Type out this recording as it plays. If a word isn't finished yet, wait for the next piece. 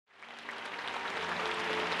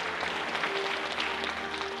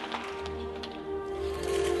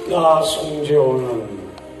나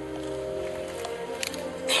송재호는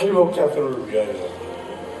탈북자들을 위하여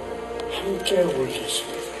함께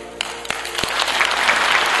울겠습니다.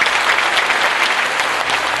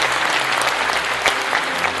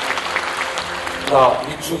 나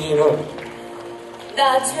이충희는,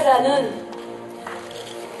 나 최라는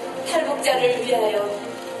탈북자를 위하여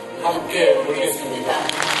함께 울겠습니다.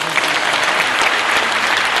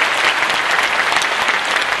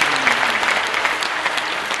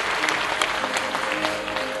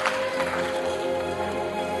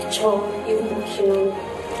 저 윤복희는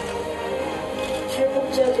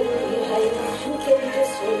탈북자들을 위하여 함께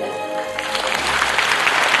울겠습니다.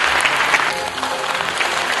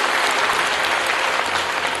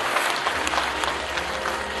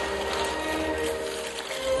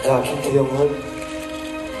 나 김태형은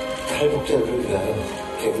탈북자들을 위하여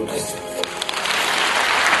함께 울겠습니다.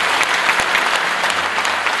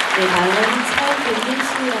 네, 다음은 차은택님,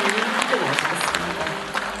 신혜영님 함께 나오시겠습니다.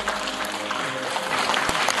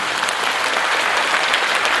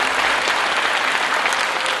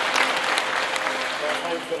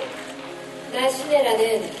 나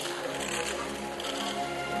신혜라는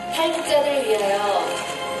탈북자들을 위하여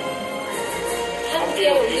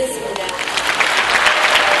함께 울겠습니다.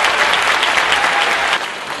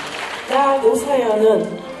 나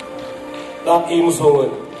노사연은 나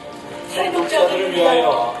임성은 탈북자들을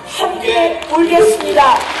위하여 함께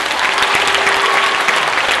울겠습니다.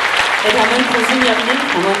 네, 다음은 고승엽님,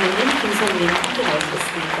 강원우님, 김성님 함께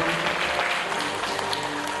나오시겠습니다.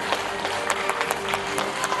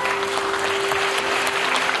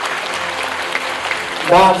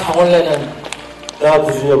 나 강원래는, 나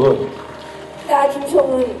구준엽은 나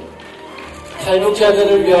김성은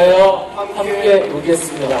탈북자들을 위하여 함께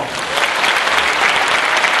울겠습니다.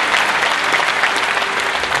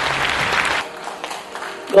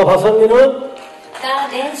 나 박선민은, 나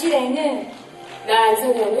낸시랭은 나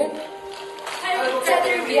안선현은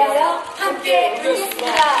탈북자들을 위하여 함께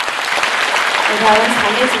울겠습니다. 네, 다음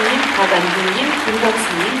장혜진님, 박안준님,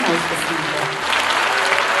 김덕수님 나오시겠습니다.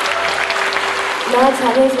 나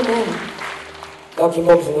장혜진은 나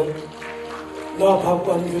김범수는 나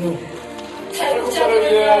박관규는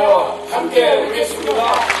탈북자들을 위하여 함께 울겠습니다.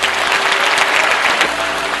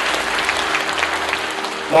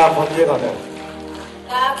 나 권재가는,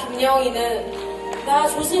 나 김영희는 나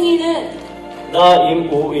조승희는 나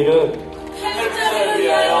임우일은 탈북자들을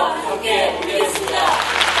위하여 함께 울겠습니다.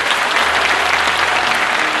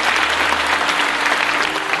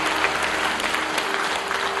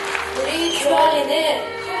 우리 주한이는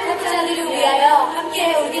탈북자들을 위하여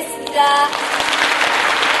함께 울겠습니다.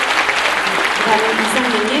 그 다음은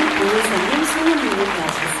이성민님, 오일선님, 송은님님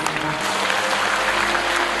나오시겠습니다.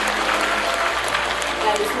 나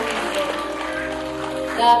이성민은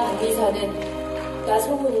나 박미선은 나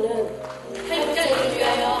소문이는 탈북자들을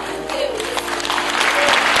위하여 함께 울겠습니다.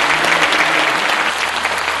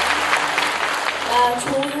 나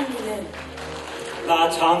조현이는 나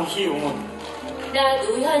장희웅은 나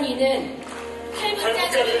노현이는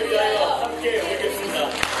탈북자들을 위하여 함께 울겠습니다.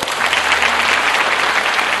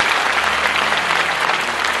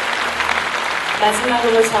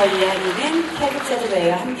 마지막으로 저 이한이는 탈북자들을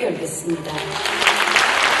위하여 함께 울겠습니다.